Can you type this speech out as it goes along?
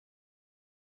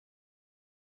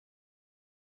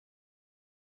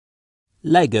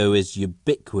Lego is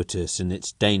ubiquitous in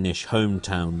its Danish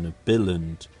hometown of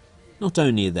Billund. Not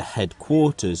only are the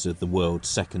headquarters of the world's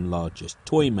second largest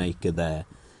toy maker there,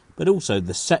 but also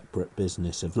the separate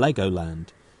business of Legoland,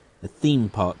 a theme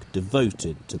park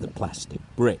devoted to the plastic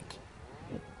brick.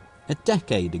 A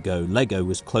decade ago, Lego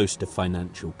was close to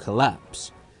financial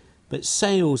collapse, but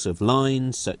sales of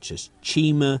lines such as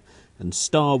Chima and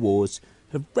Star Wars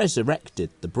have resurrected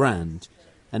the brand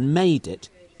and made it,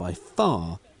 by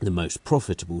far, the most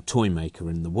profitable toy maker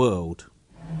in the world.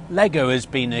 Lego has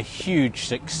been a huge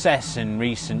success in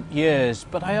recent years,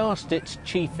 but I asked its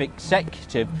chief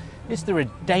executive, is there a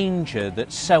danger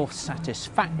that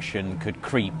self-satisfaction could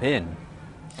creep in?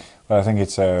 Well, I think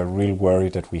it's a real worry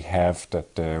that we have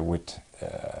that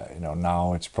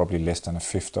now it's probably less than a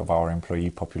fifth of our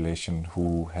employee population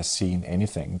who has seen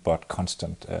anything but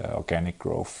constant organic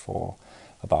growth for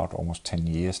about almost 10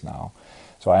 years now.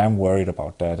 So I am worried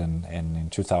about that, and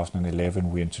in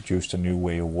 2011 we introduced a new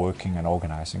way of working and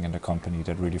organizing in the company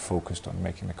that really focused on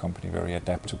making the company very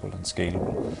adaptable and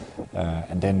scalable.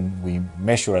 And then we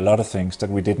measure a lot of things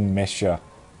that we didn't measure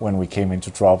when we came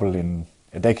into trouble in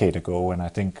a decade ago, and I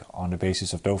think on the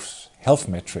basis of those health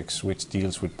metrics, which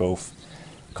deals with both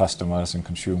customers and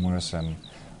consumers and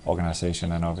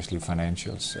organization and obviously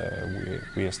financials,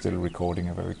 we are still recording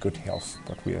a very good health,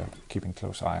 but we are keeping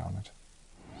close eye on it.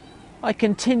 I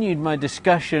continued my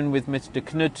discussion with Mr.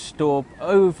 Knudstorp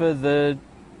over the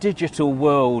digital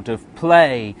world of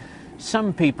play.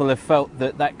 Some people have felt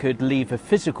that that could leave a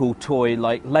physical toy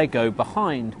like Lego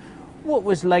behind. What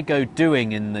was Lego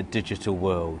doing in the digital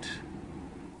world?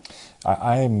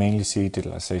 I mainly see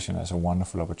digitalization as a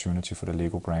wonderful opportunity for the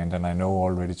Lego brand, and I know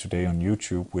already today on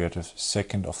YouTube we are the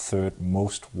second or third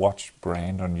most watched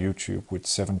brand on YouTube with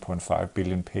 7.5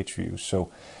 billion page views.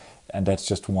 And that's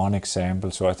just one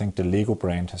example. So I think the Lego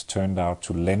brand has turned out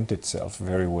to lend itself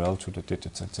very well to the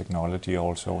digital technology,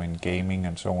 also in gaming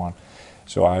and so on.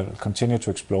 So I'll continue to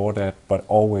explore that, but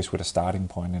always with a starting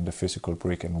point in the physical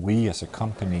brick. And we as a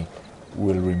company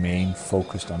will remain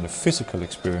focused on the physical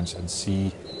experience and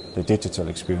see the digital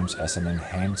experience as an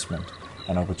enhancement,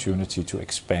 an opportunity to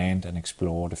expand and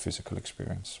explore the physical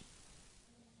experience.